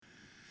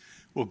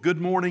Well,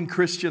 good morning,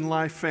 Christian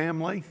Life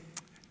family.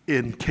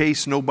 In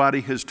case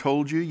nobody has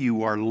told you,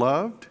 you are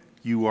loved,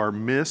 you are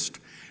missed,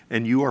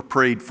 and you are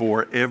prayed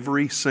for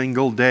every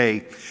single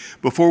day.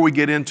 Before we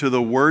get into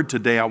the Word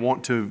today, I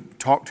want to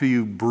talk to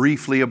you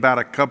briefly about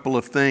a couple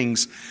of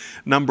things.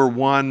 Number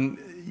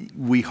one,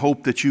 we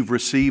hope that you've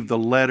received the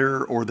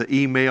letter or the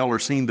email or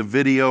seen the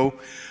video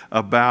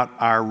about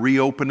our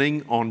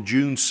reopening on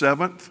June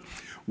 7th.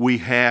 We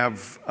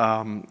have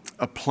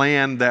a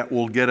plan that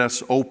will get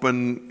us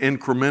open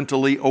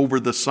incrementally over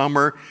the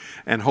summer,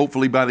 and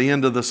hopefully by the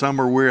end of the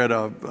summer we're at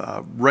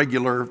a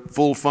regular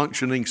full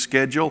functioning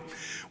schedule.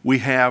 We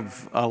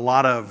have a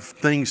lot of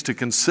things to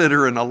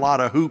consider and a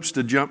lot of hoops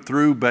to jump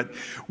through, but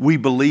we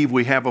believe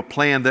we have a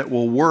plan that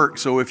will work.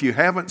 So if you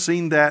haven't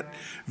seen that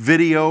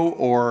video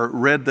or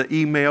read the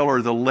email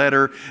or the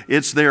letter,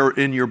 it's there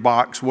in your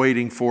box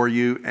waiting for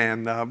you,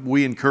 and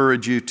we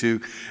encourage you to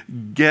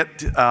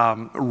get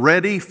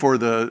ready for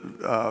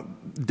the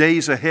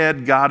days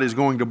ahead. God is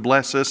going to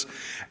bless us.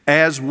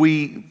 As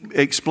we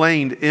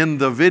explained in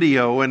the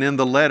video and in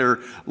the letter,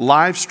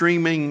 live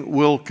streaming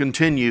will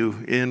continue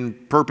in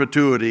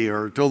perpetuity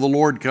or till the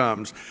Lord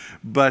comes.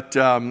 But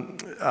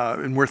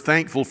and we're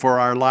thankful for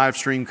our live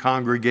stream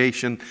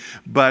congregation.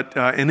 But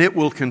and it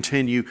will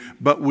continue.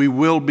 But we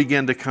will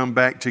begin to come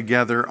back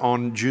together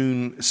on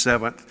June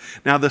 7th.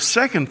 Now the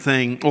second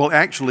thing, well,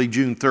 actually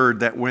June 3rd,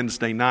 that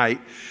Wednesday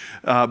night.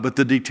 But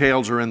the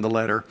details are in the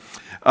letter.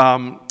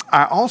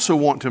 I also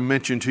want to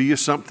mention to you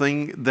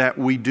something that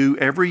we do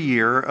every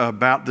year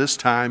about this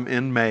time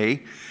in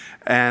May,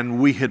 and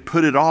we had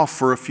put it off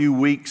for a few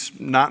weeks,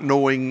 not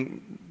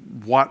knowing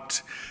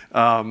what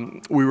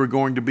we were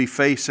going to be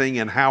facing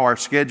and how our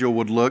schedule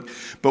would look.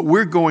 But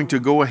we're going to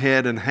go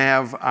ahead and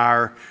have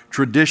our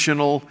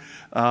traditional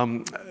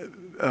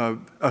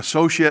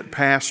Associate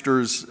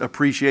Pastors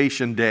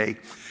Appreciation Day.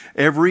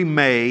 Every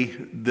May,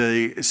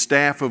 the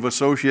staff of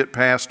associate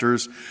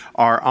pastors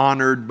are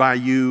honored by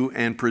you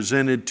and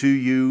presented to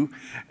you.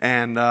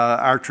 And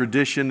our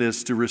tradition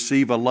is to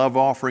receive a love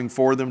offering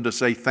for them to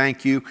say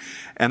thank you.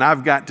 And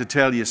I've got to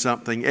tell you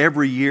something.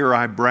 Every year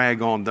I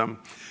brag on them.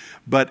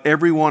 But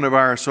every one of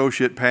our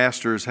associate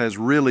pastors has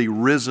really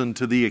risen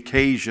to the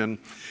occasion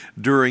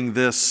during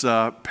this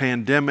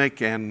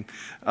pandemic and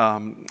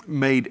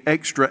made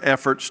extra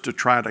efforts to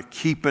try to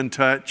keep in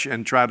touch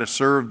and try to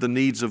serve the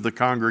needs of the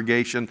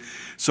congregation.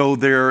 So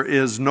there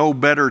is no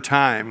better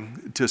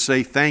time to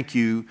say thank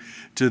you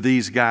to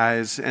these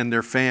guys and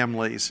their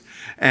families.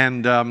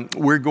 And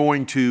we're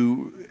going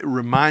to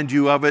remind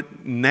you of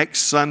it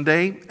next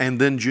Sunday, and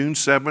then June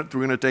 7th.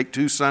 We're going to take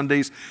 2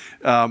 Sundays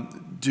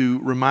to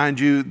remind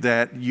you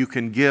that you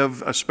can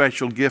give a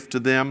special gift to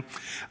them.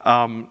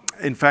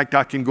 In fact,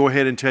 I can go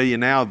ahead and tell you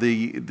now,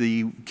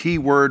 the key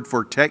word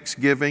for text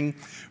giving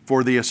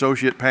for the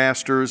associate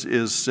pastors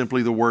is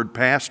simply the word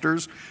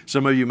pastors.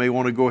 Some of you may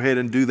want to go ahead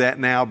and do that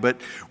now,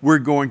 but we're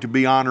going to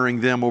be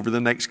honoring them over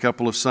the next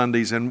couple of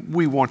Sundays, and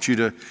we want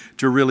you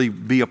to really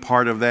be a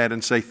part of that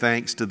and say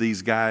thanks to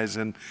these guys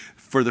and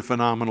for the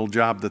phenomenal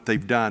job that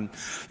they've done.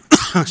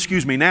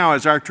 Excuse me. Now,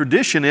 as our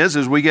tradition is,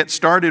 as we get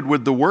started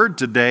with the Word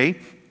today,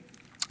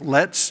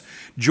 let's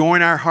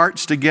join our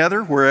hearts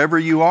together wherever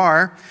you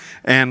are,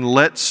 and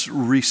let's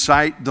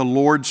recite the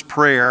Lord's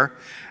Prayer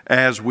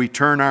as we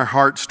turn our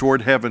hearts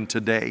toward heaven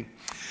today.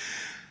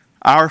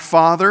 Our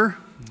Father,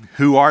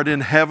 who art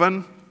in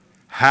heaven,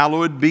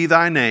 hallowed be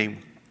thy name.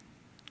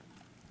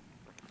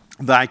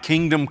 Thy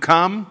kingdom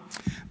come,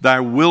 thy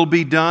will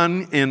be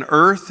done in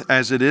earth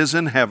as it is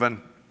in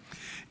heaven.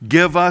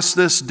 Give us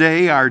this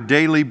day our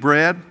daily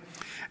bread,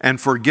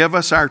 and forgive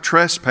us our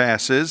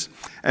trespasses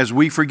as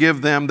we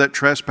forgive them that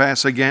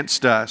trespass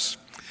against us.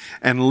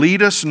 And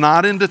lead us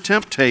not into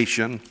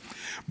temptation,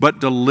 but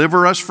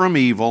deliver us from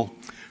evil.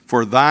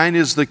 For thine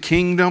is the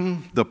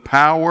kingdom, the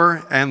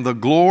power, and the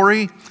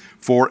glory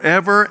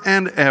forever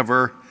and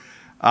ever.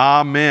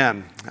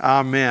 Amen.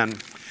 Amen.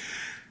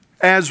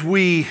 As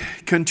we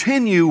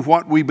continue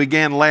what we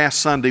began last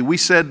Sunday, we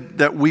said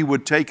that we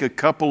would take a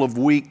couple of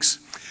weeks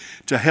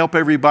to help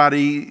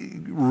everybody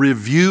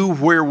review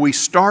where we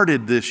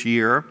started this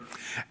year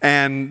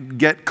and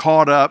get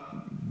caught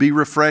up, be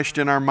refreshed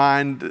in our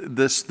mind,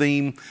 this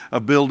theme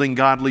of building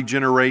godly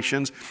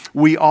generations.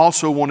 We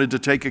also wanted to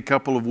take a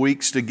couple of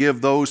weeks to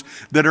give those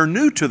that are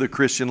new to the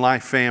Christian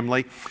Life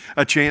family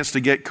a chance to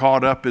get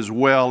caught up as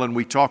well. And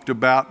we talked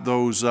about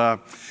those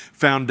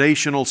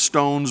foundational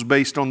stones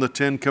based on the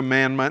 10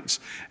 Commandments.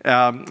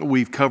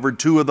 We've covered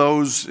 2 of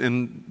those.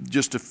 In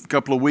just a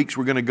couple of weeks,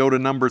 we're going to go to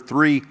number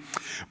 3.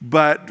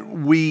 But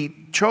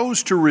we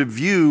chose to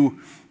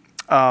review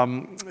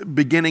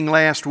beginning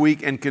last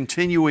week and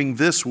continuing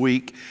this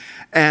week.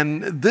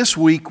 And this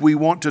week we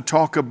want to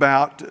talk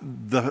about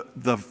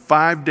the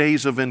 5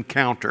 days of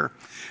encounter.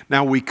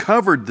 Now, we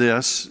covered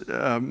this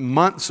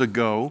months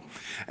ago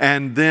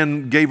and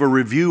then gave a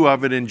review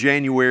of it in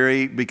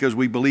January because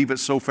we believe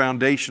it's so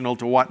foundational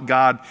to what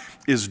God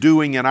is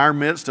doing in our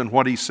midst and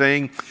what He's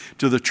saying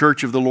to the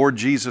church of the Lord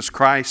Jesus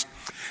Christ.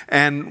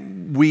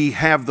 And we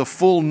have the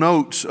full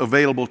notes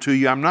available to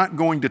you. I'm not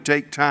going to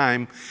take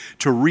time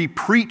to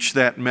re-preach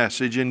that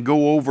message and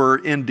go over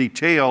in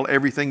detail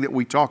everything that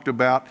we talked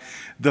about.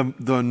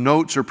 The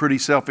notes are pretty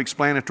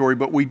self-explanatory,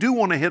 but we do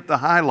want to hit the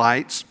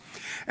highlights,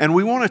 and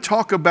we want to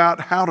talk about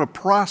how to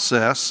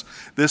process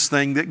this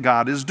thing that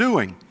God is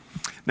doing.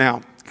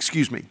 Now,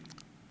 excuse me.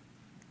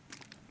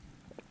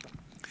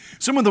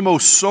 Some of the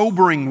most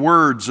sobering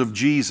words of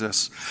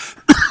Jesus,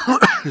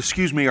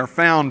 excuse me, are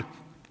found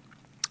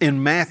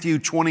in Matthew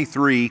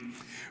 23,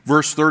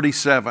 verse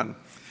 37.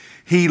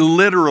 He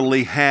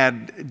literally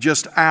had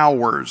just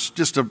hours,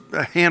 just a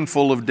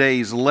handful of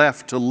days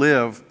left to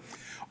live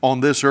on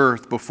this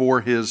earth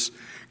before his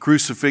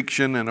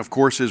crucifixion and, of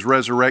course, his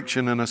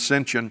resurrection and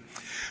ascension.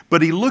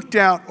 But he looked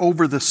out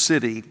over the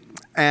city,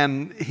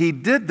 and he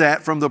did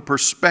that from the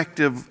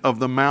perspective of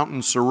the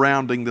mountains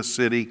surrounding the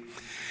city.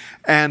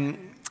 And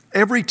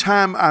every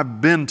time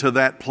I've been to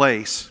that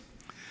place,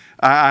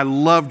 I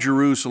love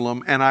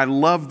Jerusalem, and I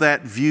love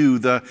that view.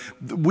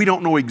 We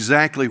don't know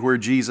exactly where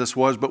Jesus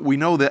was, but we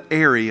know the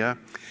area.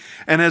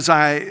 And as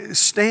I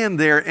stand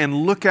there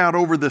and look out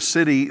over the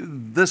city,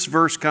 this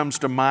verse comes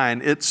to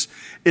mind. It's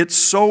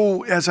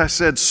so, as I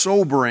said,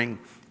 sobering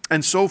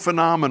and so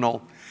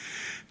phenomenal.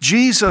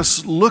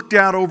 Jesus looked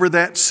out over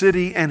that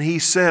city and he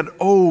said,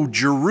 "Oh,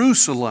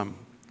 Jerusalem,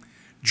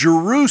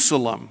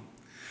 Jerusalem,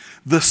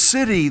 the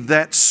city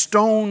that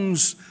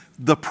stones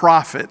the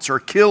prophets or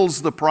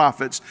kills the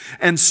prophets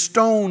and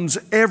stones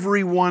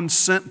everyone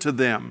sent to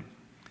them.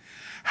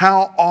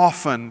 How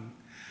often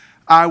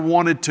I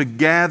wanted to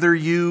gather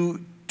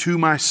you to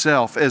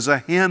myself as a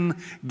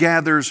hen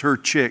gathers her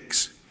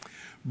chicks,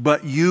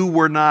 but you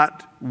were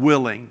not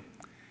willing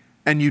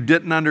and you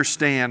didn't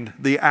understand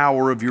the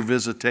hour of your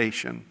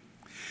visitation."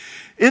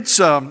 It's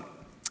a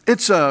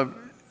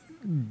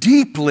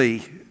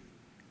deeply,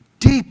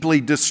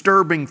 deeply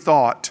disturbing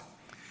thought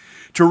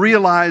to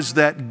realize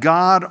that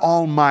God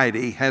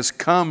Almighty has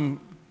come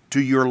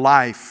to your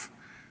life,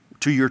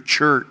 to your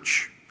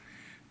church,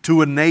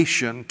 to a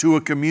nation, to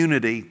a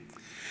community.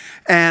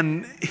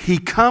 And He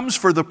comes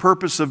for the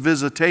purpose of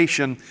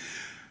visitation,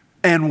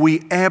 and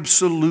we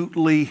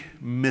absolutely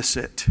miss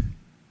it.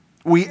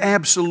 We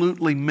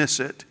absolutely miss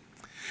it.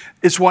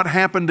 It's what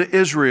happened to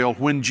Israel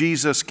when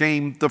Jesus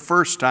came the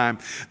first time.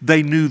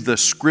 They knew the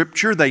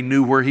Scripture. They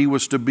knew where He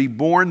was to be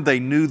born. They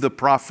knew the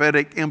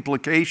prophetic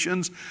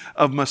implications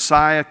of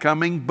Messiah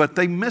coming, but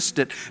they missed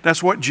it.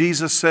 That's what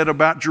Jesus said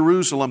about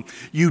Jerusalem.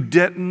 You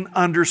didn't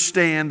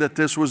understand that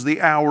this was the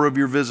hour of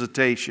your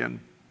visitation.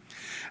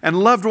 And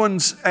loved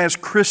ones, as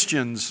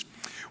Christians,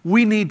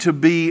 we need to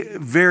be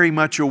very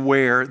much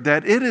aware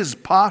that it is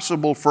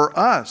possible for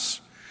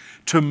us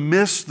to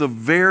miss the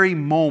very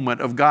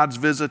moment of God's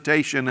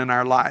visitation in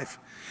our life.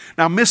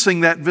 Now,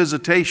 missing that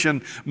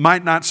visitation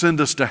might not send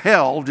us to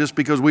hell just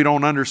because we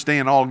don't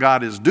understand all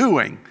God is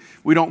doing.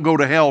 We don't go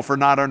to hell for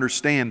not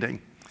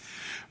understanding.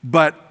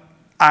 But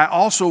I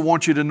also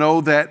want you to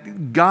know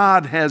that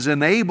God has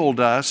enabled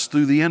us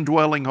through the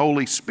indwelling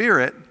Holy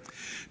Spirit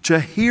to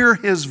hear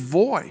His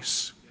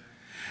voice.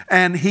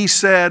 And He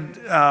said,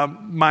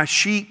 my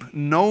sheep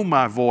know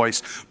my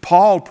voice.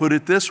 Paul put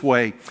it this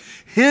way: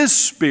 His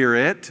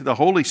Spirit, the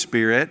Holy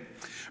Spirit,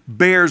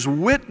 bears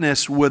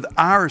witness with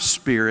our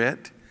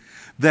spirit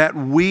that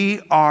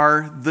we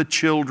are the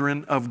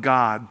children of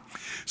God.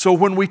 So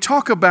when we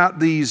talk about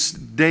these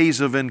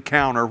days of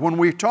encounter, when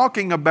we're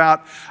talking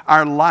about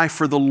our life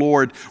for the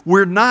Lord,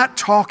 we're not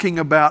talking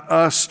about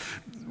us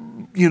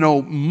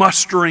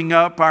mustering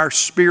up our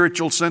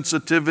spiritual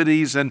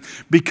sensitivities and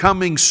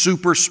becoming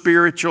super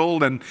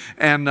spiritual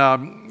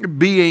and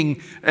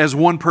being, as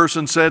one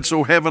person said,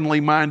 so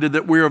heavenly minded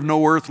that we're of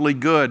no earthly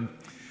good.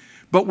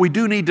 But we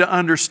do need to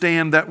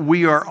understand that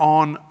we are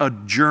on a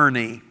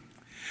journey.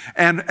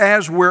 And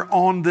as we're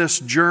on this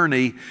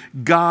journey,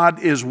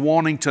 God is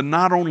wanting to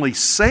not only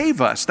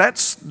save us,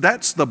 that's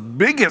the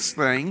biggest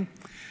thing,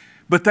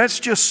 but that's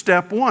just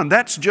step one.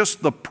 That's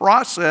just the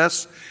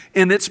process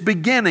in its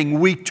beginning.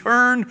 We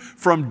turn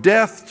from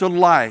death to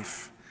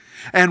life,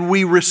 and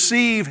we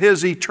receive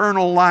His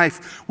eternal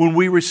life when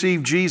we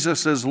receive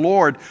Jesus as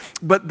Lord.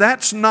 But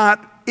that's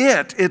not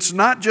it. It's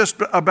not just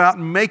about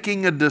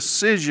making a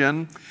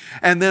decision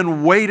and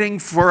then waiting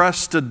for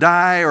us to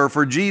die or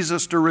for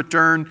Jesus to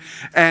return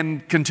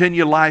and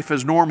continue life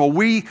as normal.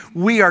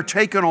 We are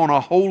taken on a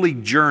holy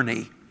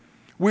journey.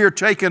 We are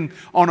taken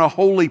on a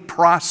holy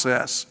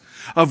process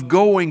of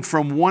going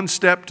from one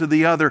step to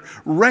the other,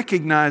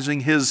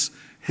 recognizing His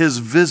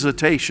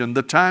visitation,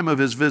 the time of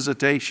His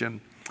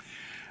visitation.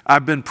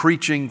 I've been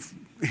preaching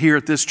here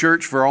at this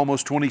church for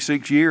almost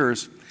 26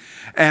 years.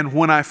 And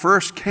when I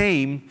first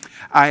came,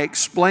 I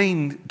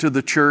explained to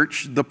the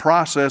church the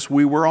process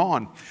we were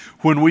on.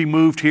 When we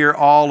moved here,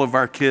 all of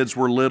our kids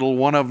were little.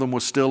 One of them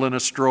was still in a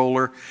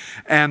stroller.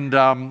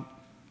 And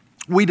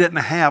we didn't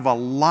have a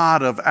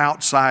lot of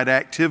outside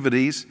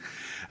activities.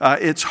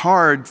 It's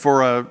hard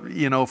for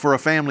a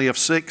family of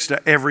 6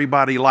 to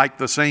everybody like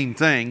the same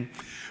thing.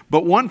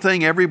 But one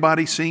thing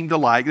everybody seemed to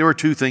like, there were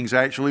two things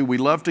actually. We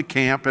loved to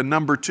camp, and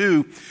number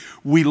two,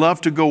 we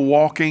loved to go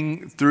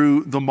walking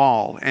through the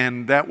mall.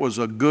 And that was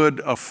a good,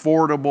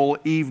 affordable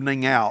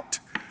evening out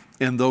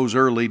in those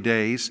early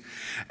days.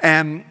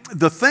 And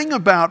the thing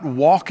about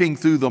walking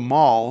through the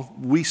mall,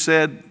 we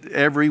said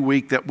every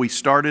week that we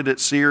started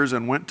at Sears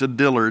and went to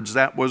Dillard's.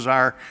 That was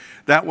our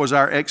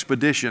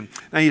expedition.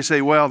 Now you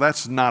say, well,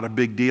 that's not a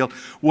big deal.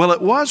 Well,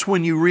 it was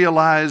when you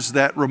realize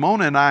that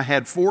Ramona and I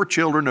had 4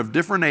 children of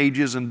different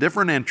ages and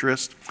different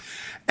interests.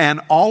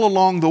 And all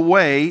along the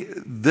way,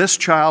 this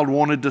child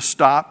wanted to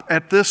stop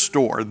at this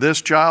store.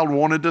 This child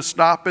wanted to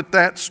stop at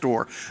that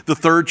store. The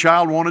third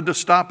child wanted to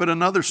stop at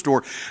another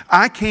store.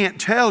 I can't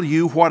tell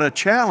you what a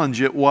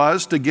challenge it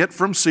was to get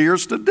from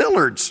Sears to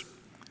Dillard's.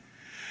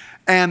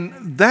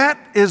 And that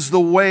is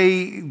the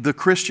way the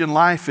Christian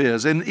life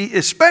is, and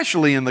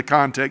especially in the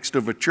context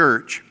of a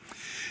church.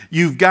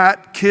 You've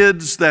got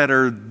kids that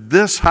are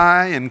this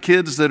high and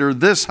kids that are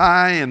this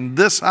high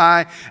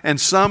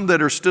and some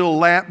that are still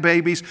lap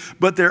babies,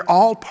 but they're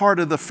all part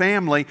of the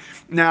family.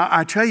 Now,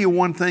 I tell you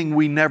one thing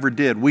we never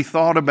did. We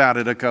thought about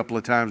it a couple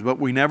of times, but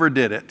we never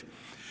did it.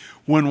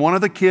 When one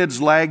of the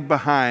kids lagged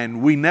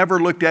behind, we never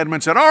looked at him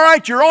and said, all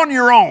right, you're on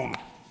your own.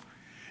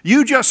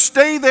 You just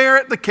stay there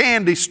at the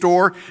candy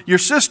store. Your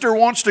sister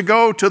wants to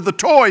go to the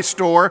toy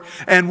store,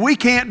 and we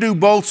can't do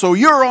both, so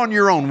you're on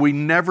your own. We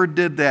never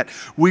did that.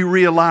 We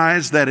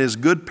realized that as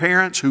good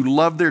parents who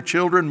love their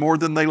children more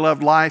than they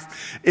love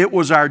life, it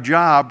was our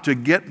job to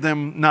get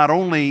them not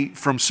only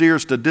from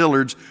Sears to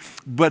Dillard's,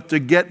 but to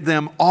get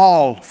them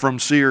all from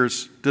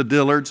Sears to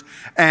Dillard's,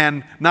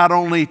 and not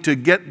only to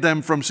get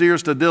them from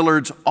Sears to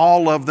Dillard's,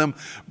 all of them,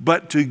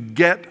 but to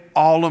get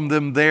all of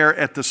them there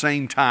at the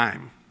same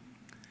time.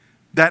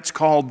 That's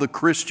called the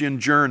Christian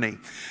journey.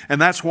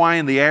 And that's why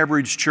in the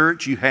average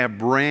church you have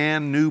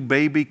brand new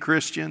baby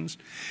Christians.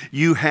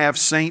 You have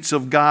saints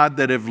of God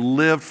that have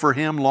lived for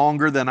Him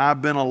longer than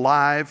I've been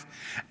alive,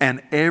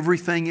 and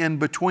everything in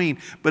between.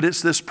 But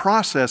it's this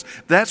process.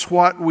 That's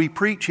what we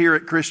preach here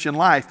at Christian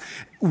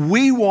Life.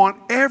 We want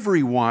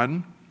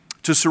everyone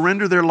to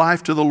surrender their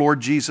life to the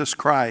Lord Jesus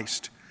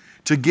Christ,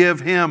 to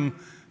give Him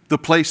the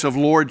place of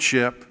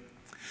lordship.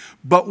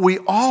 But we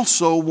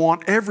also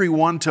want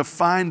everyone to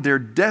find their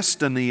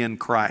destiny in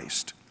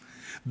Christ,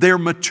 their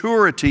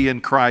maturity in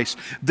Christ,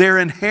 their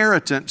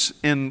inheritance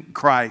in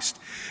Christ.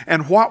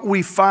 And what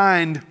we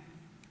find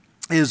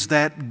is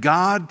that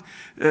God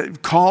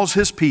calls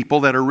His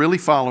people that are really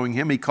following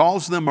Him, He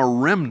calls them a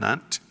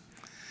remnant.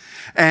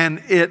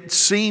 And it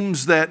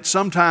seems that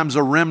sometimes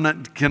a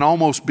remnant can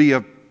almost be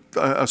a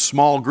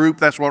small group.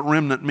 That's what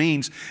remnant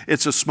means.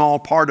 It's a small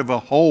part of a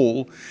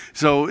whole.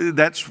 So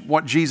that's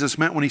what Jesus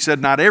meant when He said,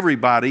 not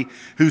everybody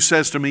who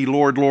says to me,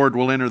 Lord, Lord,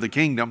 will enter the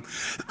kingdom.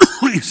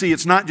 You see,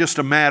 it's not just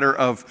a matter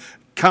of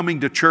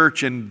coming to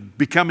church and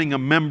becoming a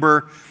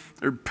member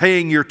or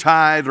paying your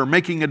tithe or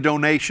making a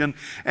donation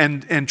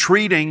and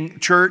treating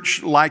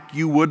church like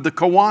you would the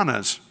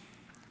Kiwanis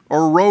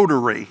or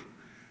Rotary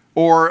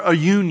or a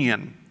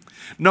union.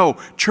 No,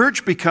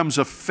 church becomes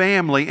a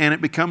family and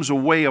it becomes a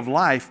way of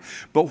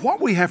life. But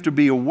what we have to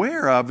be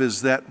aware of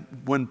is that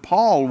when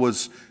Paul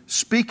was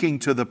speaking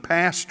to the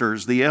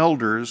pastors, the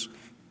elders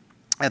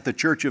at the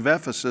church of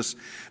Ephesus,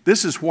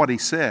 this is what he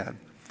said.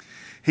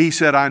 He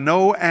said, I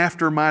know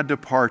after my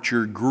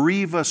departure,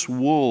 grievous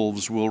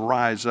wolves will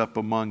rise up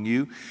among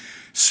you,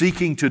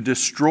 seeking to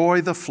destroy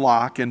the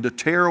flock and to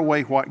tear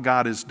away what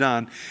God has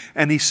done.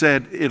 And he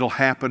said, it'll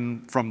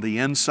happen from the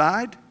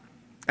inside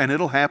and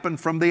it'll happen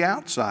from the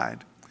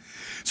outside.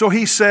 So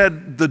he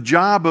said the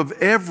job of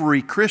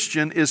every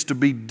Christian is to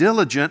be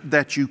diligent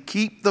that you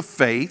keep the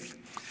faith,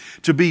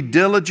 to be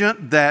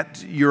diligent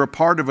that you're a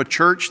part of a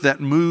church that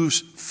moves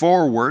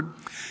forward.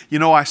 You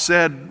know, I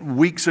said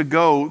weeks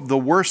ago, the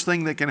worst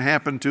thing that can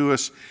happen to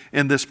us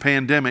in this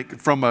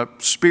pandemic from a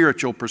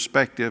spiritual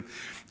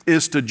perspective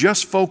is to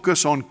just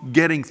focus on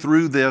getting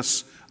through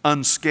this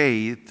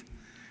unscathed.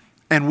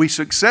 And we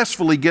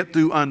successfully get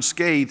through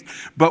unscathed,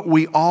 but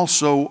we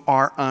also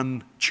are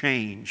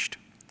unchanged.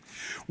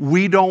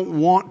 We don't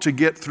want to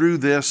get through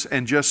this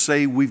and just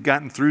say we've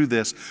gotten through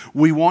this.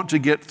 We want to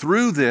get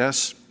through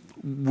this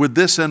with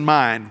this in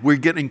mind. We're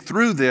getting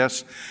through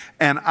this,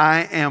 and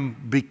I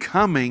am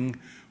becoming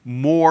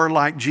more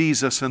like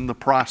Jesus in the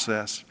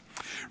process.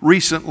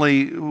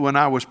 Recently, when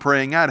I was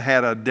praying, I'd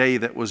had a day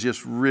that was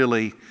just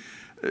really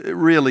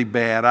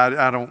bad.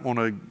 I don't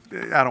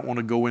want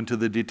to go into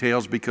the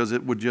details because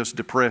it would just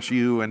depress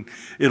you and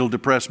it'll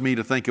depress me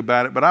to think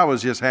about it. But I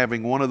was just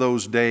having one of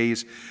those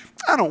days.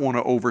 I don't want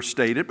to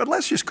overstate it, but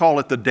let's just call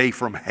it the day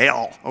from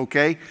hell,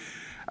 okay?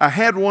 I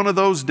had one of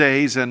those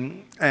days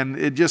and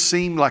it just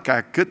seemed like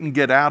I couldn't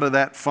get out of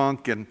that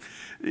funk, and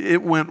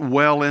it went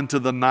well into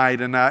the night.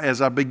 And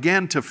as I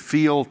began to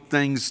feel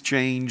things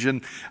change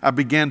and I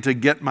began to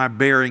get my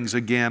bearings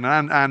again,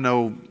 I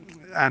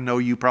know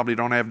you probably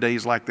don't have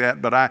days like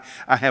that, but I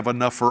have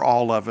enough for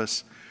all of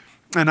us.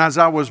 And as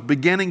I was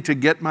beginning to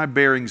get my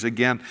bearings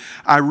again,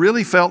 I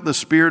really felt the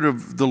Spirit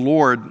of the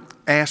Lord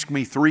ask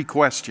me 3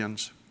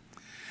 questions.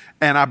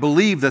 And I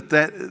believe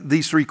that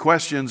these three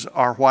questions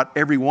are what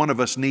every one of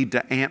us need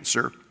to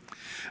answer.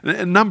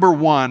 Number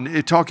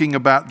one, talking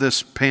about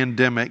this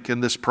pandemic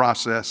and this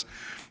process,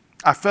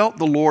 I felt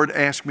the Lord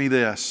ask me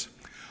this: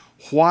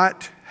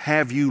 what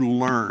have you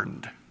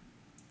learned?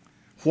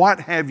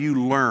 What have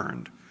you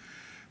learned?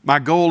 My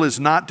goal is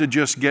not to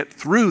just get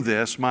through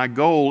this. My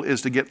goal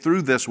is to get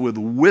through this with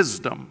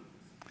wisdom.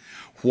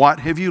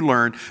 What have you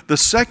learned? The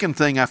second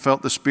thing I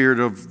felt the Spirit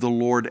of the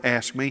Lord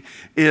ask me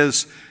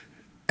is,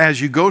 as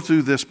you go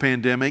through this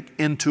pandemic,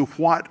 into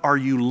what are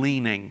you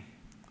leaning?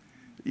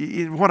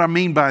 What I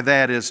mean by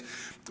that is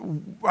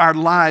our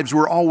lives,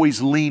 we're always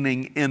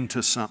leaning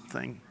into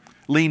something,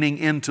 leaning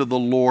into the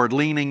Lord,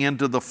 leaning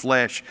into the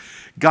flesh.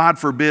 God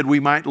forbid we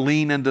might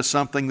lean into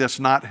something that's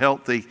not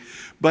healthy.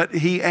 But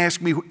He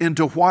asked me,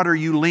 into what are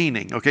you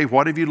leaning? Okay,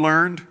 what have you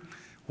learned?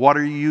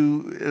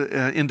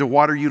 Into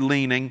what are you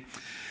leaning?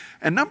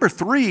 And number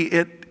three,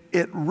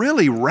 it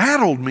really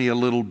rattled me a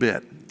little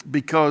bit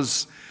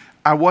because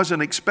I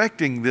wasn't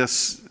expecting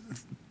this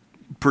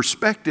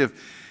perspective.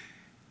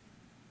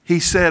 He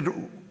said,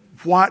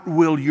 what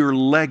will your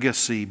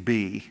legacy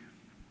be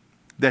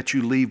that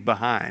you leave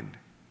behind?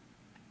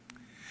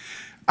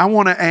 I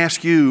want to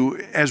ask you,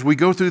 as we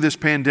go through this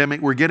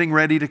pandemic, we're getting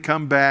ready to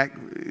come back.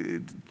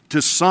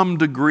 To some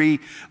degree,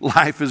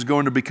 life is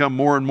going to become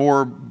more and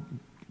more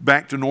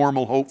back to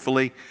normal,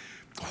 hopefully.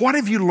 What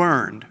have you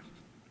learned?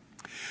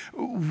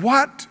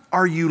 What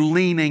are you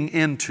leaning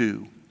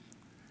into?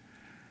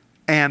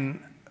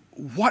 And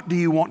what do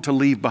you want to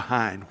leave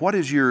behind? What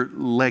is your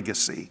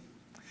legacy?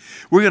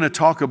 We're going to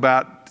talk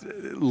about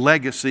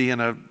legacy in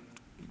a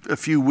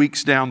few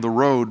weeks down the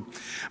road.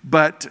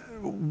 But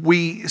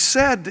we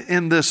said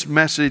in this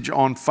message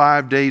on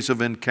 5 days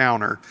of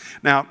encounter.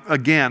 Now,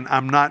 again,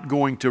 I'm not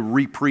going to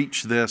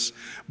re-preach this,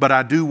 but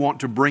I do want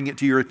to bring it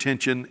to your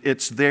attention.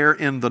 It's there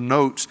in the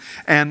notes.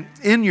 And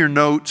in your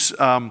notes,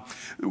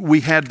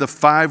 we had the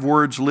 5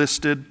 words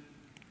listed.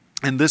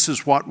 And this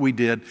is what we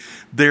did.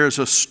 There's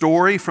a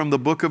story from the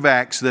book of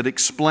Acts that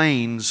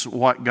explains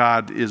what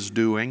God is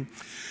doing.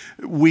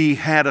 We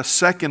had a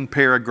second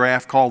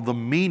paragraph called the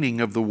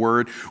meaning of the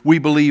word. We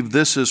believe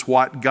this is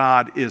what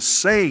God is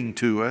saying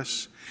to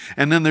us.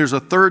 And then there's a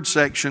third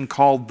section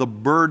called the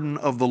burden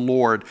of the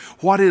Lord.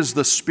 What is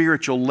the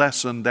spiritual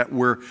lesson that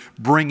we're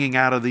bringing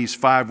out of these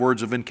 5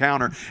 words of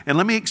encounter? And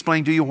let me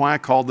explain to you why I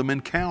called them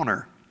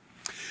encounter.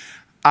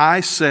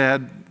 I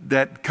said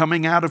that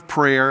coming out of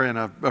prayer and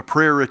a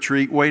prayer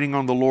retreat, waiting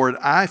on the Lord,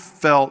 I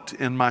felt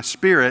in my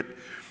spirit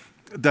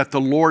that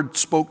the Lord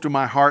spoke to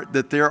my heart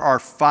that there are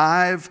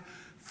 5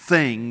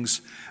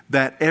 things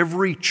that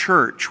every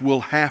church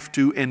will have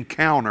to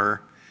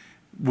encounter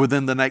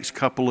within the next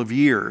couple of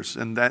years.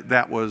 And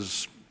that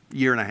was a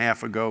year and a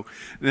half ago.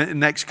 The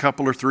next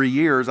couple or 3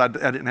 years, I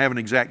didn't have an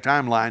exact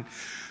timeline.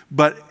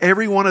 But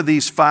every one of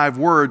these 5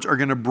 words are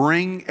going to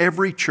bring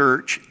every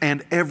church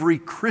and every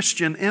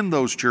Christian in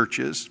those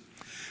churches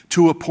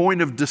to a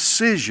point of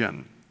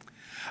decision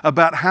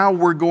about how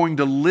we're going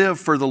to live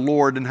for the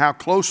Lord and how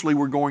closely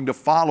we're going to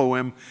follow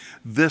Him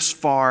this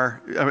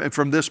far,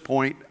 from this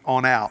point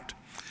on out.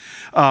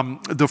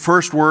 The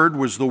first word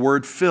was the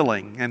word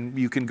filling, and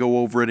you can go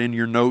over it in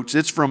your notes.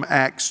 It's from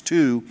Acts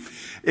 2.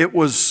 It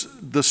was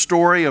the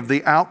story of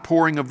the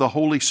outpouring of the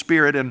Holy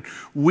Spirit, and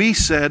we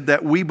said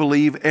that we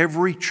believe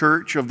every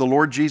church of the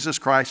Lord Jesus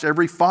Christ,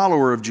 every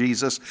follower of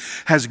Jesus,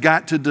 has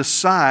got to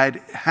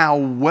decide how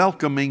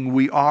welcoming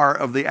we are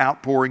of the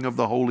outpouring of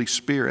the Holy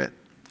Spirit.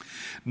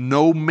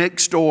 No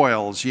mixed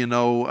oils,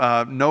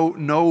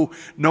 no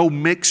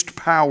mixed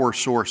power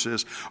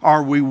sources.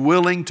 Are we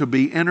willing to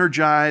be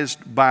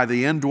energized by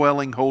the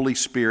indwelling Holy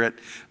Spirit?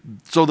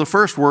 So the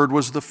first word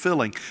was the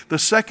filling. The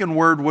second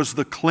word was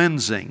the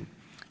cleansing.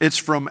 It's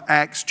from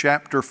Acts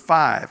chapter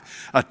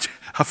 5,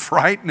 a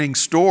frightening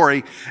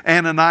story.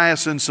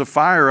 Ananias and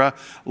Sapphira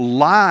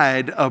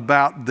lied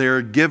about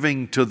their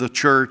giving to the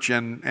church,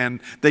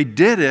 and they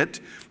did it.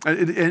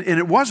 And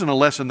it wasn't a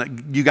lesson that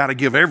you got to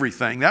give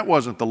everything. That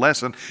wasn't the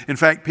lesson. In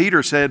fact,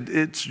 Peter said,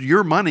 it's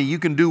your money. You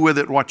can do with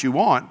it what you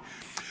want.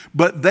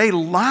 But they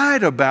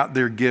lied about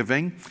their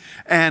giving,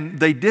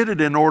 and they did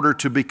it in order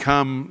to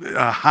become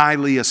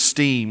highly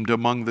esteemed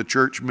among the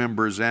church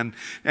members and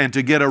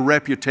to get a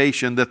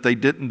reputation that they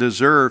didn't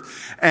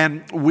deserve.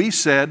 And we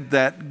said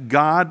that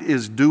God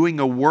is doing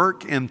a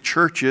work in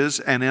churches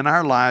and in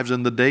our lives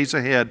in the days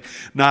ahead.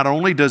 Not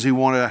only does He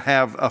want to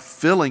have a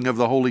filling of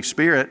the Holy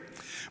Spirit,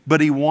 but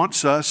He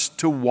wants us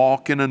to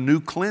walk in a new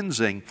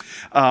cleansing.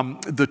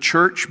 The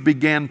church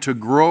began to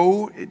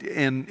grow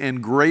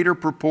in greater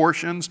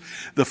proportions.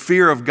 The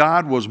fear of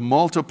God was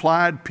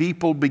multiplied.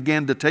 People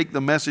began to take the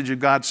message of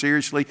God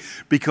seriously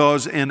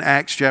because in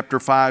Acts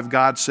chapter 5,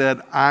 God said,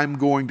 I'm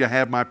going to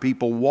have my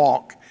people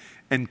walk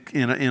in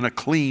a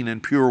clean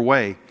and pure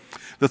way.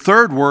 The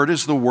third word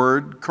is the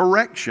word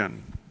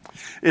correction.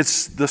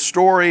 It's the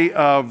story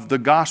of the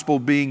gospel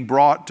being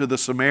brought to the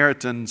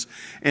Samaritans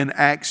in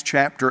Acts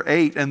chapter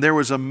 8. And there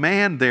was a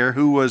man there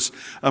who was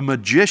a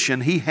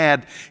magician. He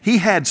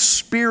had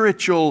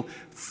spiritual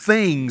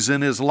things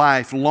in his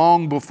life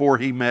long before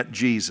he met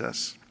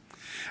Jesus.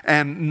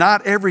 And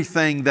not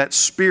everything that's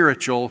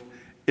spiritual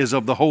is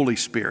of the Holy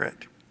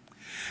Spirit.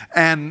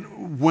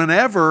 And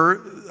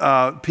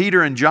whenever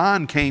Peter and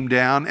John came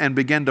down and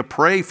began to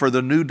pray for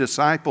the new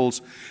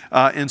disciples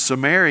in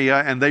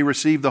Samaria, and they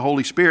received the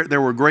Holy Spirit,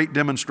 there were great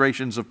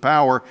demonstrations of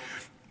power.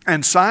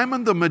 And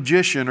Simon the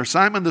magician, or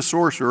Simon the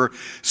sorcerer,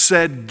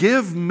 said,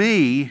 "Give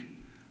me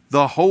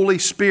the Holy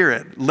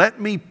Spirit.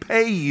 Let me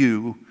pay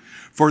you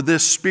for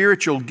this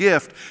spiritual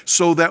gift,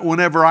 so that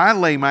whenever I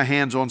lay my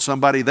hands on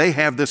somebody, they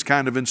have this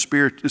kind of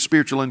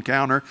spiritual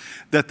encounter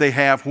that they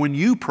have when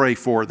you pray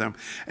for them."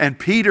 And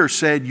Peter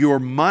said, "Your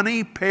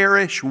money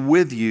perish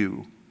with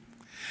you."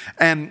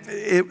 And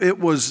it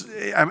was,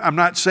 I'm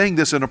not saying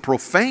this in a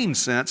profane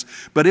sense,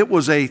 but it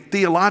was a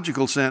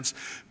theological sense.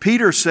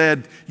 Peter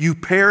said, "You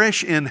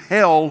perish in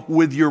hell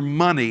with your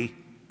money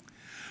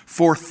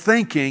for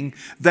thinking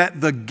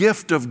that the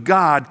gift of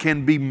God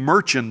can be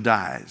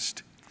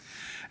merchandised."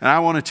 And I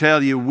want to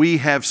tell you, we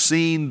have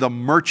seen the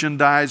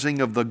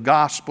merchandising of the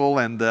gospel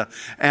and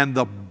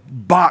the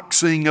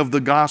boxing of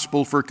the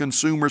gospel for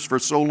consumers for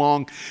so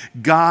long.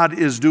 God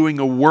is doing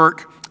a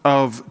work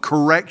of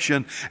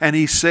correction, and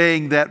He's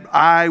saying that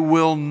I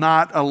will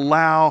not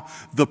allow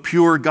the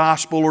pure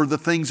gospel or the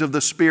things of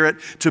the Spirit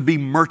to be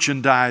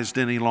merchandised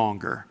any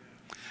longer.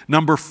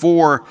 Number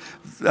 4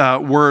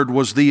 word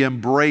was the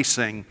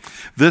embracing.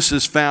 This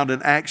is found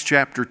in Acts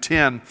chapter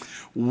 10.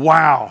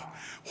 Wow.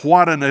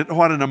 What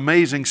an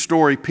amazing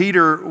story.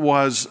 Peter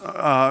was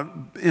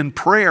in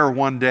prayer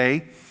one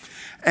day,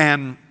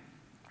 and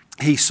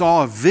he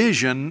saw a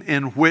vision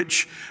in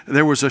which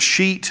there was a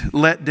sheet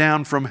let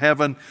down from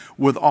heaven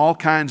with all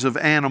kinds of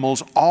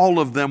animals. All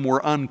of them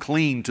were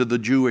unclean to the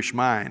Jewish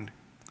mind.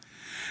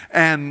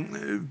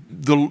 And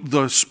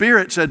the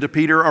Spirit said to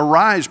Peter,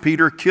 "Arise,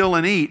 Peter, kill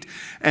and eat."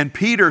 And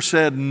Peter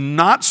said,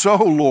 "Not so,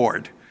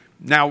 Lord."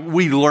 Now,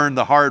 we learned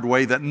the hard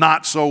way that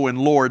 "not so" and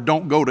 "Lord"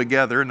 don't go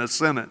together in a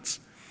sentence.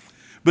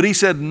 But he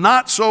said,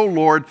 "Not so,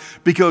 Lord,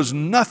 because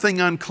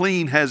nothing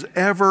unclean has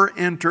ever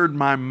entered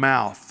my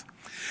mouth."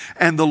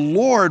 And the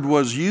Lord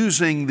was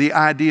using the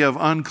idea of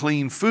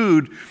unclean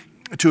food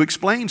to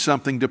explain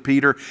something to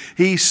Peter.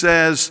 He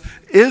says,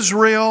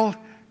 Israel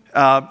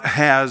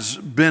has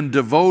been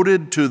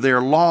devoted to their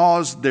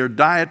laws, their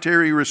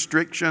dietary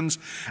restrictions,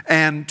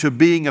 and to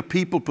being a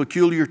people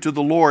peculiar to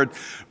the Lord.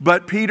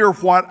 But Peter,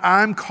 what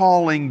I'm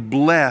calling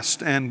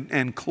blessed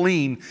and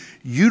clean,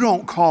 you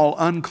don't call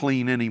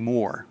unclean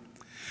anymore.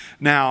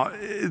 Now,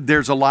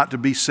 there's a lot to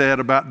be said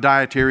about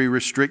dietary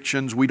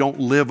restrictions. We don't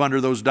live under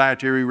those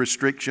dietary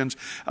restrictions.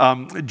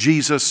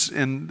 Jesus,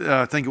 in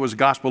I think it was the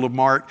Gospel of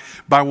Mark,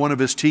 by one of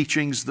his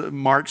teachings,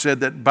 Mark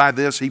said that by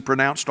this he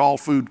pronounced all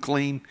food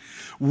clean.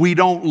 We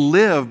don't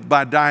live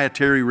by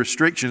dietary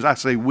restrictions. I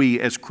say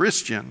we as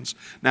Christians.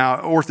 Now,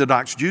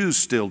 Orthodox Jews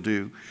still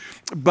do.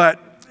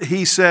 But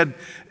he said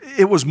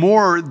it was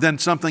more than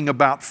something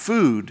about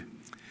food.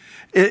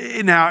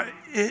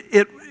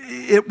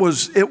 It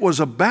was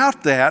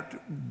about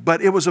that,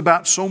 but it was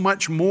about so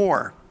much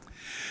more.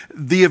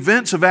 The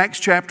events of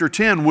Acts chapter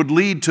 10 would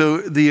lead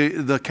to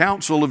the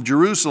Council of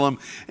Jerusalem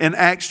in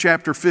Acts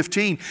chapter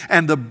 15.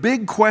 And the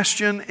big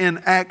question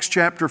in Acts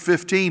chapter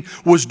 15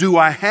 was, do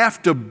I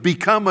have to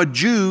become a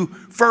Jew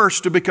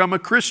first to become a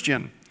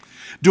Christian?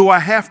 Do I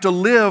have to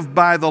live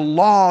by the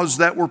laws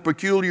that were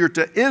peculiar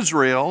to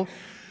Israel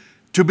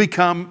to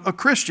become a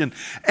Christian?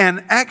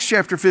 And Acts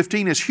chapter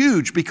 15 is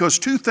huge because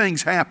two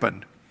things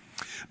happened.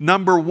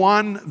 Number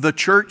one, the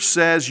church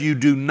says you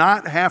do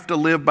not have to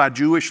live by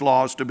Jewish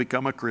laws to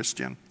become a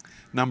Christian.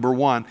 Number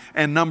one.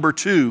 And number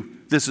two,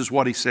 this is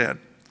what he said.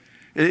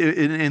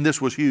 And this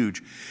was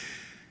huge.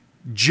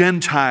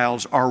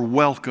 Gentiles are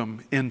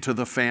welcome into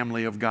the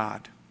family of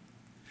God.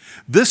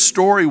 This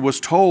story was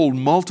told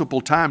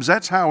multiple times.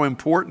 That's how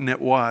important it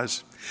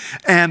was.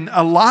 And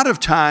a lot of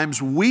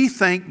times we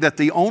think that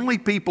the only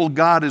people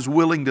God is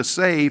willing to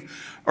save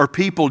are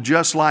people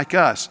just like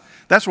us.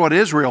 That's what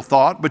Israel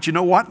thought, but you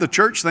know what? The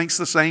church thinks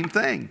the same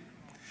thing.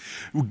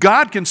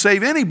 God can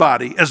save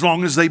anybody as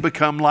long as they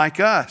become like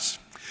us.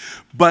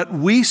 But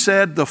we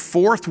said the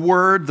fourth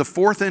word, the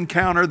fourth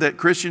encounter that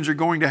Christians are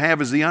going to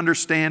have is the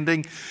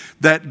understanding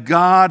that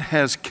God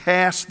has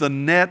cast the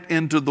net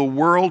into the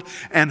world,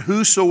 and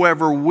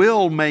whosoever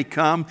will may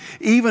come,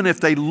 even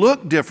if they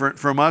look different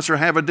from us or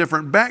have a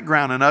different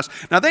background than us.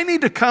 Now they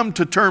need to come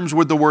to terms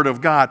with the Word of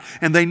God,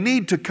 and they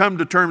need to come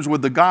to terms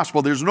with the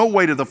gospel. There's no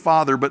way to the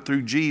Father but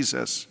through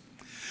Jesus.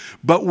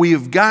 But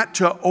we've got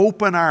to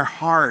open our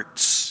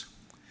hearts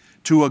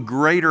to a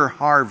greater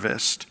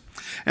harvest.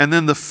 And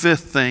then the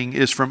fifth thing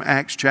is from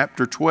Acts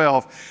chapter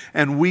 12.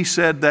 And we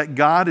said that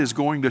God is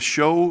going to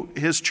show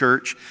His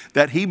church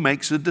that He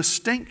makes a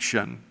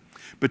distinction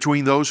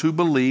between those who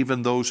believe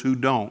and those who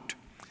don't.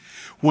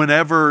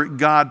 Whenever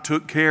God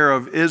took care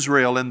of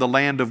Israel in the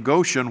land of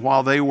Goshen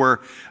while they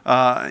were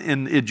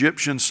in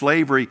Egyptian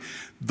slavery,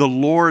 the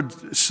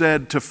Lord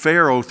said to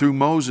Pharaoh through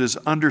Moses,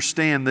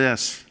 understand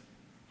this.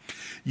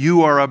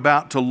 You are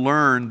about to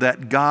learn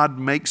that God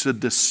makes a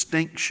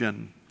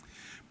distinction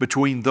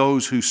between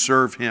those who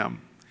serve Him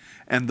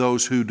and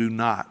those who do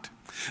not.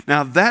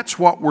 Now, that's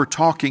what we're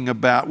talking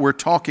about. We're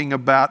talking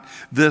about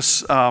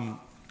this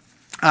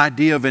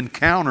idea of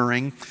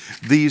encountering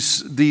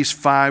these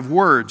 5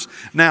 words.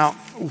 Now,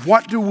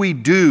 what do we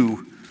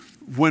do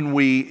when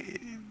we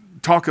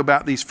talk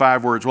about these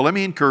 5 words? Well, let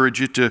me encourage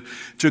you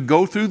to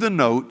go through the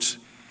notes,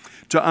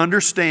 to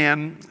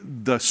understand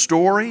the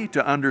story,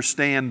 to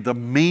understand the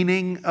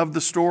meaning of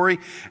the story,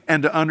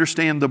 and to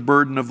understand the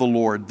burden of the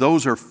Lord.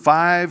 Those are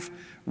 5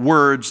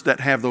 words that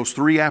have those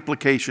 3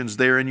 applications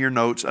there in your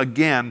notes.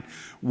 Again,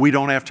 we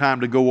don't have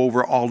time to go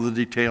over all the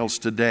details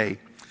today.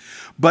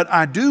 But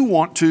I do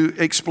want to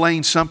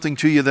explain something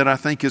to you that I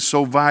think is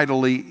so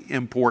vitally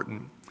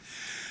important.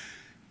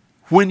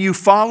 When you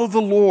follow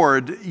the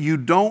Lord, you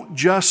don't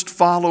just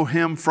follow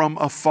Him from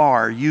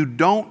afar. You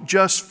don't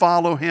just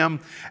follow Him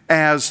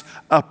as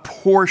a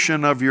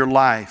portion of your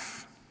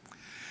life.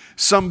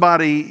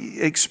 Somebody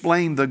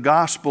explained the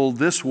gospel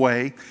this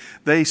way.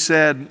 They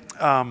said,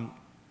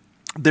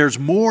 there's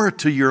more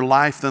to your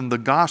life than the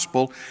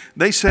gospel.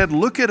 They said,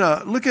 look at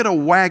a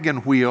wagon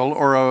wheel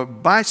or a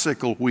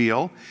bicycle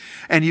wheel,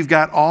 and you've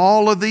got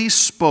all of these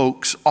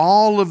spokes.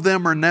 All of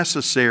them are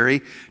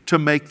necessary to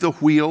make the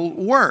wheel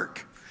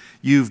work.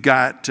 You've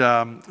got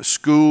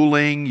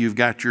schooling, you've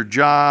got your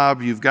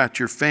job, you've got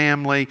your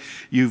family,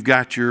 you've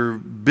got your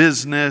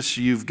business,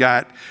 you've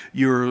got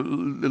your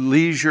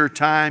leisure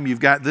time, you've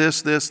got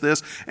this.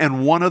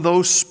 And one of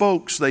those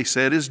spokes, they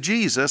said, is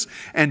Jesus.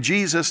 And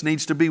Jesus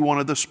needs to be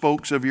one of the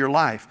spokes of your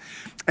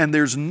life. And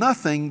there's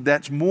nothing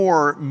that's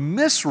more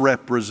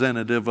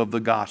misrepresentative of the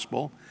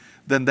gospel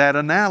than that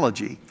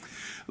analogy.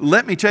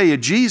 Let me tell you,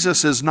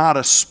 Jesus is not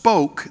a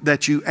spoke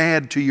that you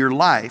add to your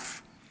life.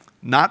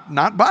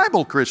 Not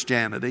Bible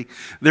Christianity.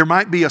 There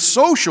might be a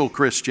social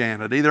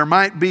Christianity. There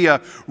might be a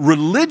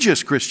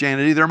religious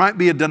Christianity. There might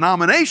be a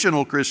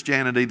denominational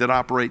Christianity that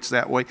operates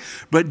that way.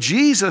 But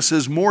Jesus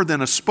is more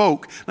than a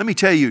spoke. Let me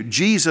tell you,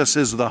 Jesus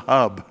is the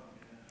hub.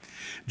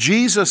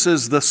 Jesus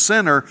is the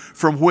center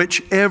from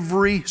which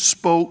every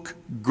spoke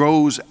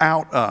goes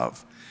out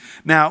of.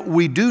 Now,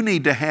 we do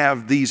need to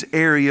have these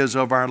areas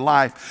of our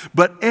life,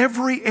 but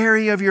every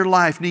area of your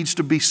life needs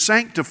to be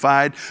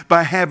sanctified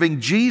by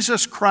having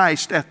Jesus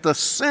Christ at the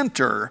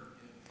center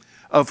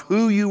of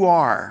who you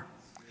are.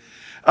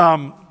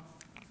 I've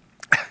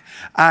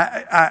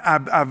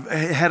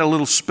had a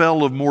little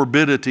spell of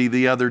morbidity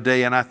the other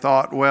day, and I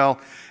thought,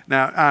 well,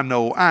 now I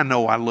know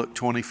I look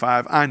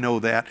 25, I know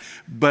that,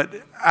 but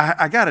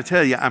I got to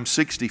tell you, I'm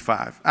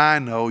 65. I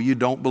know you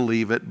don't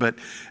believe it, but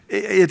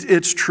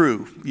it's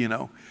true, you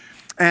know.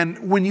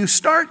 And when you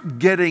start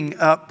getting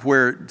up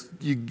where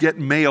you get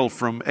mail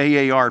from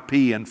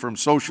AARP and from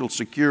Social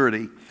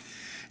Security,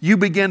 you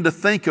begin to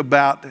think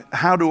about,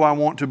 how do I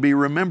want to be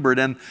remembered?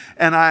 And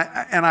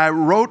I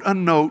wrote a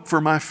note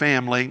for my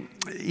family,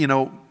 you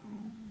know,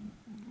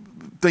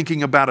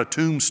 thinking about a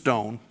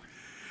tombstone.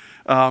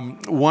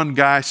 One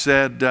guy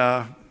said,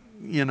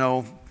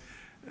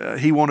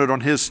 he wanted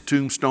on his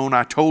tombstone,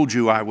 "I told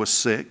you I was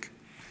sick."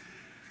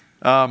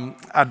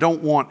 I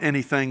don't want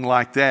anything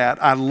like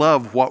that. I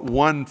love what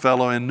one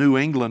fellow in New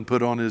England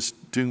put on his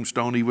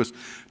tombstone. He was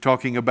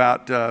talking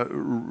about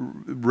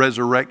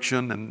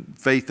resurrection and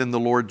faith in the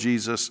Lord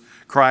Jesus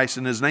Christ,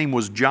 and his name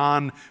was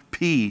John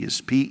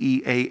Pease,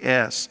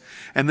 P-E-A-S.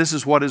 And this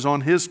is what is on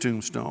his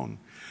tombstone.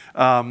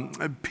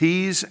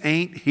 Pease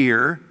ain't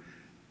here.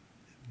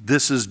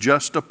 This is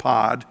just a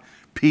pod.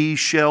 Pease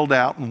shelled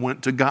out and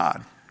went to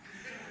God.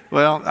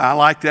 Well, I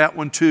like that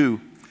one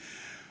too.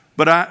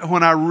 But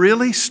when I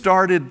really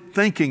started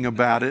thinking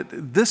about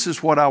it, this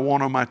is what I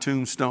want on my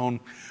tombstone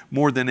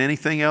more than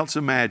anything else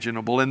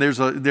imaginable. And there's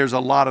a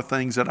lot of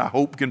things that I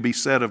hope can be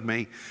said of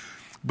me.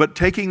 But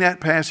taking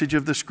that passage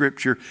of the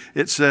Scripture,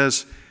 it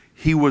says,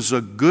 "He was a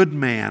good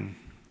man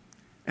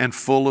and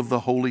full of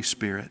the Holy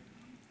Spirit."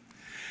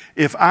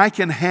 If I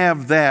can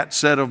have that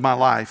said of my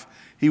life,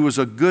 he was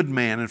a good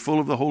man and full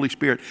of the Holy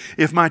Spirit.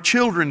 If my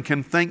children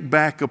can think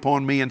back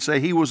upon me and say,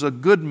 he was a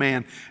good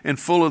man and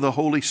full of the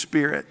Holy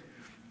Spirit,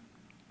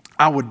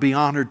 I would be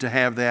honored to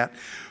have that.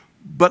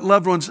 But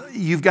loved ones,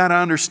 you've got to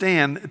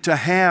understand, to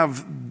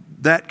have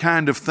that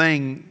kind of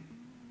thing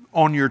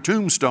on your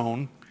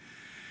tombstone,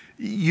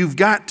 you've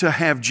got to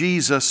have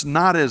Jesus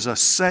not as a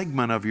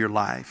segment of your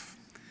life.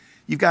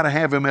 You've got to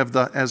have Him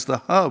as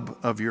the hub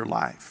of your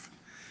life.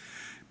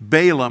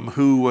 Balaam,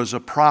 who was a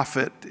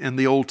prophet in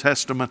the Old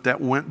Testament that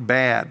went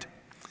bad,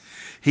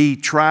 he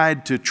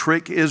tried to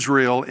trick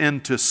Israel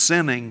into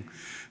sinning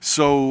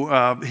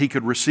so he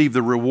could receive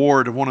the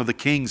reward of one of the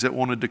kings that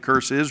wanted to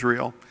curse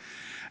Israel.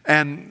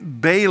 And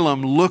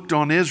Balaam looked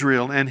on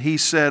Israel and he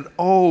said,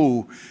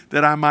 "Oh,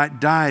 that I might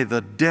die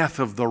the death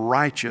of the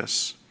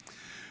righteous."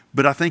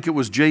 But I think it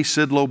was J.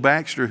 Sidlow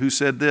Baxter who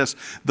said this: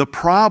 the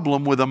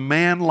problem with a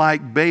man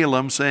like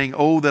Balaam saying,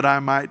 "Oh, that I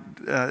might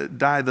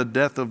die the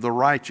death of the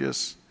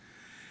righteous,"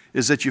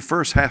 is that you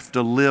first have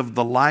to live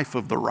the life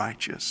of the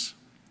righteous.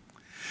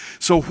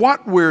 So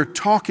what we're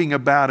talking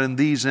about in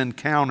these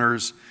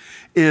encounters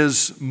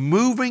is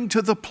moving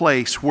to the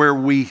place where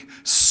we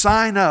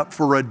sign up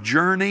for a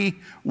journey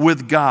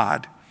with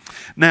God.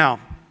 Now,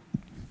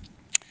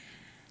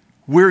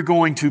 We're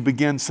going to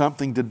begin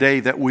something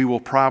today that we will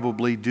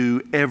probably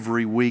do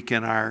every week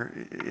in our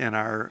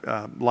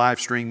live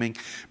streaming,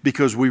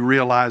 because we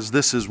realize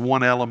this is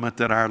one element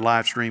that our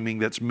live streaming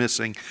that's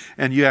missing,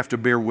 and you have to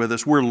bear with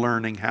us. We're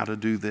learning how to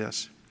do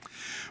this.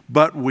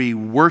 But we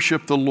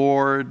worship the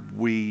Lord.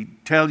 We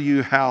tell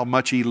you how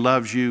much He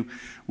loves you.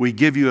 We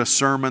give you a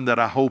sermon that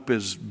I hope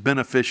is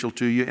beneficial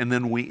to you, and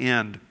then we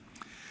end.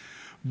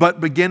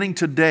 But beginning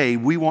today,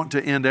 we want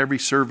to end every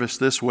service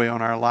this way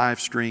on our live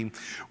stream.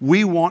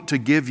 We want to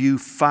give you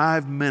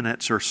 5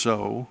 minutes or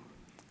so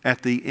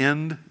at the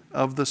end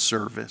of the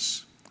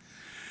service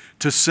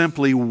to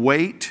simply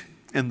wait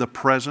in the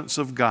presence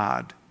of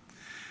God.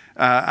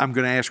 I'm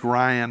going to ask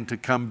Ryan to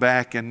come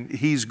back, and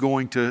he's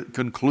going to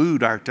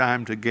conclude our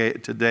time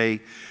today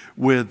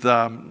with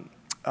 5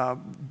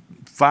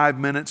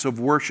 minutes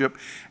of worship.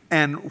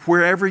 And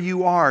wherever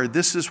you are,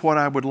 this is what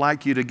I would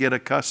like you to get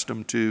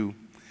accustomed to.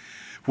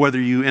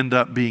 Whether you end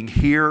up being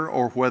here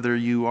or whether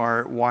you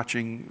are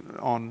watching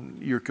on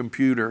your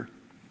computer,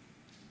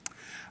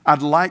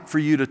 I'd like for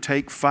you to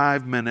take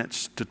 5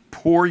 minutes to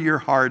pour your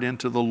heart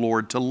into the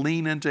Lord, to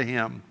lean into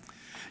Him.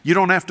 You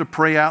don't have to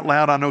pray out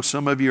loud. I know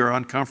some of you are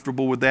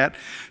uncomfortable with that.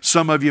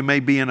 Some of you may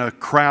be in a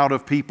crowd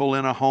of people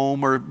in a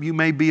home, or you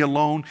may be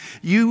alone.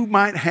 You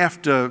might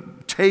have to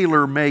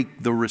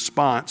tailor-make the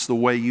response the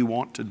way you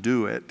want to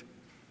do it.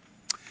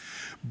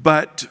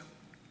 But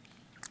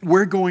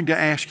we're going to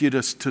ask you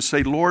to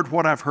say, Lord,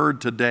 what I've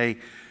heard today,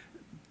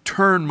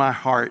 turn my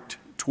heart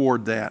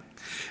toward that.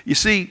 You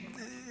see,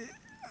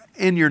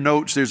 in your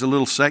notes, there's a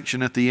little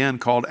section at the end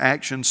called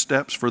Action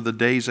Steps for the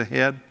Days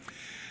Ahead.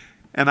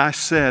 And I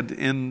said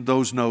in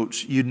those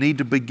notes, you need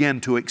to begin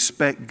to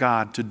expect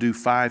God to do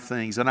 5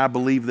 things. And I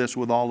believe this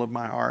with all of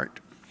my heart.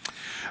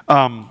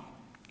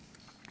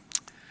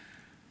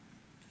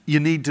 You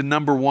need to,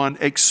 number 1,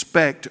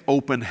 expect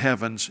open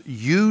heavens.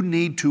 You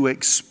need to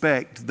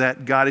expect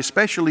that God,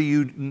 especially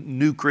you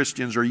new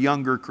Christians or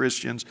younger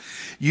Christians,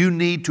 you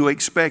need to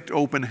expect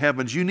open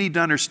heavens. You need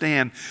to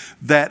understand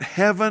that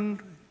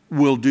heaven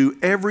will do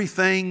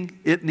everything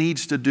it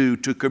needs to do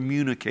to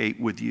communicate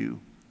with you.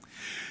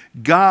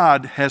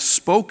 God has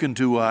spoken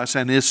to us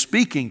and is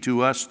speaking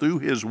to us through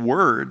His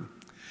Word.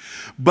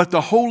 But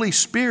the Holy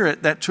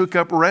Spirit that took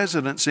up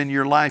residence in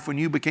your life when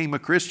you became a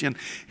Christian,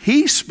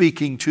 He's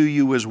speaking to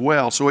you as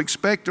well. So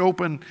expect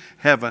open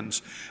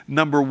heavens,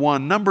 number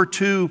 1. Number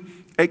 2,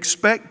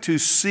 expect to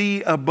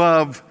see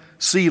above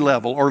sea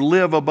level or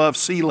live above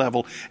sea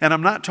level. And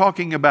I'm not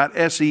talking about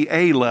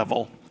SEA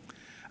level.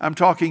 I'm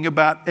talking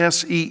about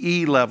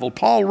SEE level.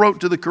 Paul wrote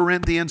to the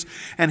Corinthians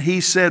and he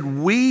said,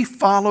 we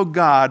follow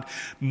God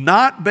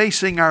not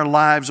basing our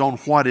lives on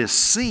what is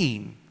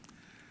seen.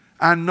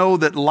 I know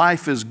that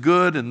life is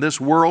good and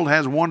this world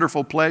has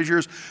wonderful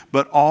pleasures,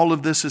 but all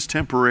of this is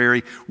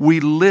temporary. We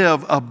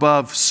live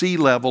above sea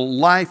level.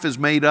 Life is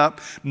made up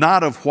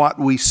not of what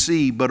we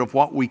see, but of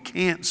what we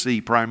can't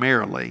see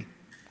primarily.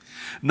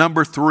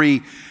 Number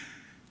 3,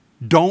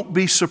 don't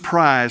be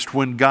surprised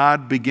when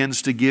God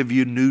begins to give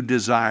you new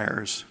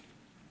desires.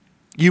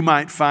 You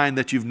might find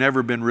that you've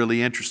never been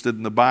really interested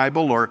in the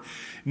Bible, or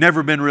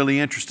never been really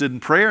interested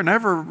in prayer,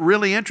 never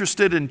really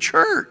interested in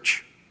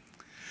church.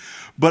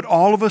 But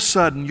all of a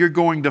sudden, you're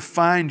going to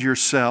find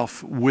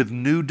yourself with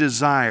new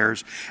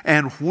desires.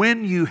 And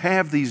when you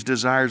have these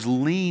desires,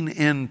 lean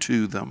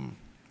into them.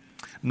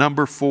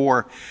 Number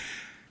 4,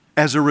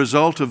 as a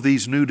result of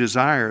these new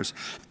desires,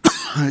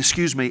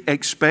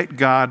 expect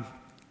God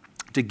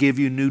to give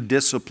you new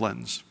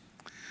disciplines.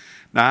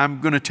 Now, I'm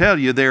going to tell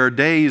you, there are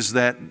days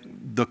that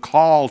the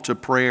call to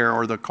prayer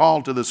or the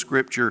call to the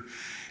Scripture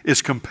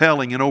is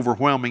compelling and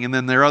overwhelming, and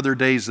then there are other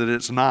days that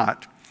it's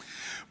not.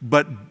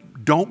 But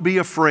don't be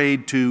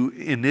afraid to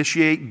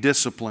initiate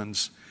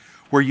disciplines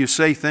where you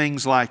say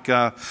things like,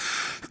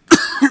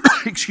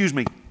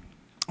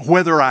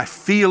 whether I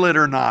feel it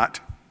or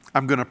not,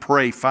 I'm going to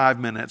pray 5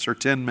 minutes or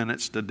 10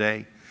 minutes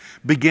today.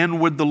 Begin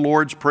with the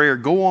Lord's Prayer.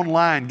 Go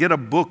online, get a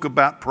book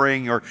about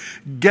praying, or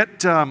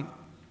get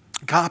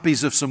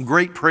copies of some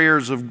great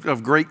prayers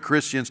of great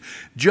Christians.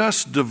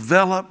 Just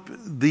develop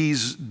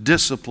these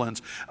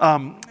disciplines.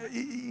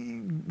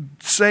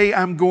 Say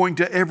I'm going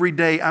to every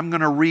day, I'm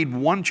going to read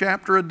 1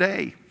 chapter a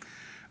day,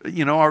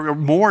 or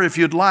more if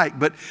you'd like.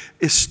 But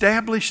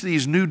establish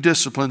these new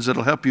disciplines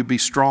that'll help you be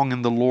strong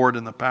in the Lord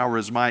and the power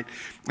of His might.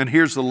 And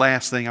here's the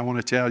last thing I want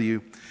to tell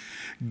you.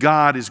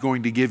 God is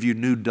going to give you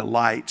new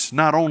delights,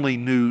 not only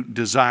new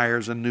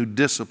desires and new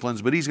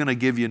disciplines, but He's going to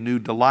give you new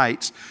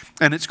delights.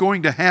 And it's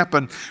going to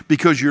happen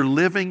because you're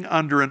living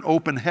under an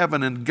open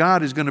heaven, and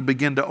God is going to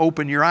begin to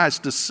open your eyes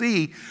to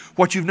see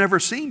what you've never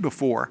seen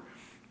before.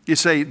 You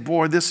say,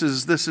 boy, this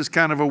is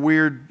kind of a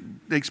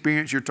weird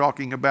experience you're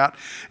talking about.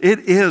 It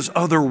is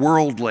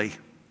otherworldly.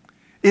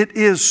 It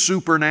is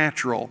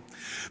supernatural.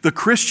 The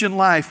Christian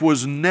life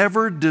was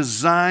never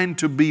designed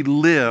to be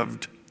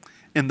lived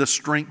in the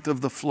strength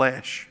of the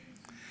flesh.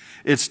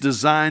 It's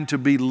designed to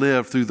be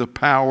lived through the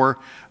power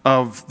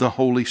of the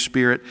Holy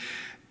Spirit.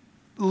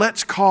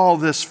 Let's call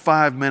this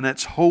 5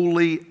 minutes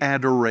holy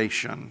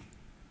adoration.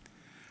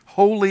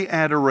 Holy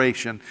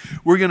adoration.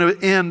 We're going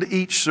to end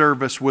each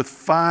service with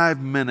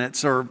 5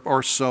 minutes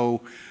or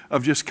so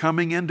of just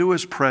coming into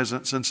His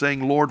presence and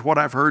saying, Lord, what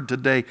I've heard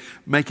today,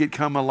 make it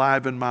come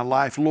alive in my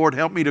life. Lord,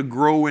 help me to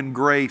grow in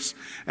grace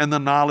and the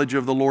knowledge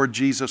of the Lord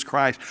Jesus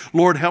Christ.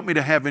 Lord, help me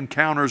to have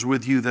encounters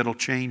with You that'll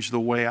change the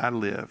way I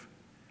live.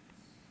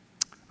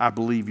 I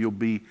believe you'll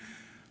be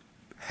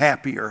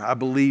happier. I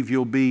believe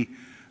you'll be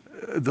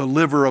the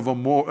liver of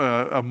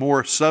a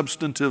more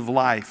substantive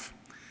life.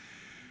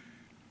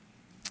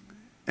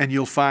 And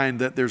you'll find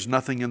that there's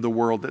nothing in the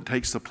world that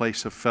takes the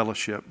place of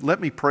fellowship. Let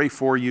me pray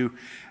for you,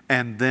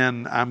 and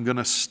then I'm going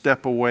to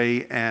step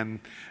away and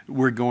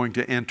we're going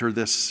to enter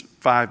this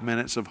 5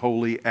 minutes of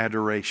holy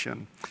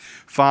adoration.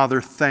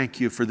 Father, thank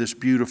You for this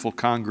beautiful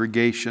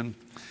congregation,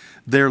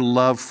 their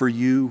love for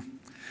You,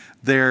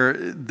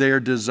 their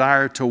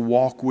desire to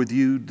walk with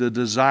You, the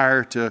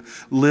desire to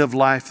live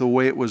life the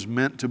way it was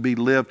meant to be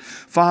lived.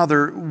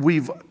 Father,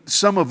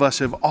 some of us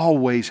have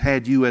always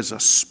had You as a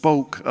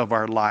spoke of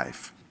our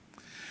life.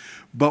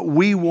 But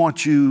we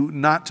want You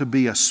not to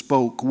be a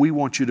spoke. We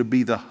want You to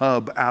be the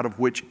hub out of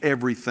which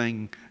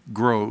everything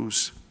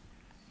grows.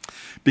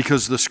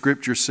 Because the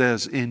Scripture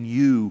says, in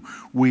You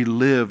we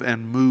live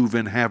and move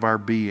and have our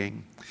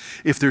being.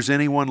 If there's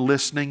anyone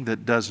listening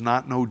that does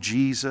not know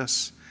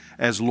Jesus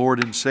as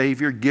Lord and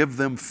Savior, give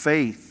them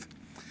faith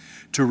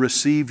to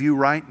receive You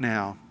right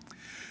now,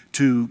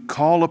 to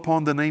call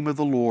upon the name of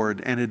the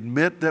Lord and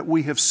admit that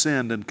we have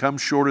sinned and come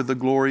short of the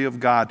glory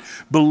of God.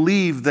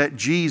 Believe that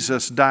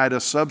Jesus died a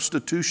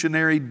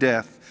substitutionary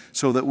death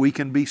so that we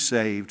can be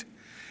saved,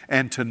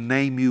 and to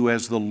name You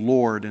as the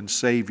Lord and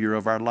Savior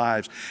of our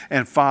lives.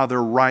 And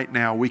Father, right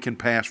now we can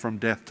pass from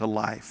death to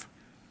life.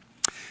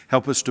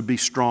 Help us to be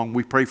strong.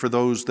 We pray for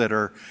those that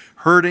are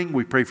hurting.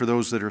 We pray for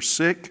those that are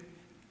sick.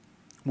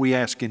 We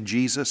ask in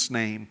Jesus'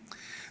 name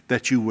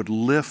that You would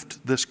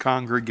lift this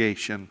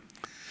congregation.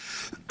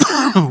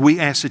 We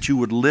ask that You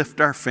would lift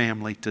our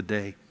family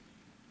today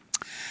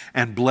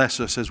and bless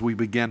us as we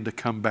begin to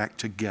come back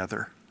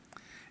together.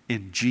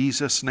 In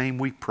Jesus' name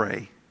we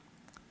pray.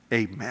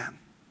 Amen.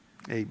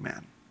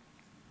 Amen.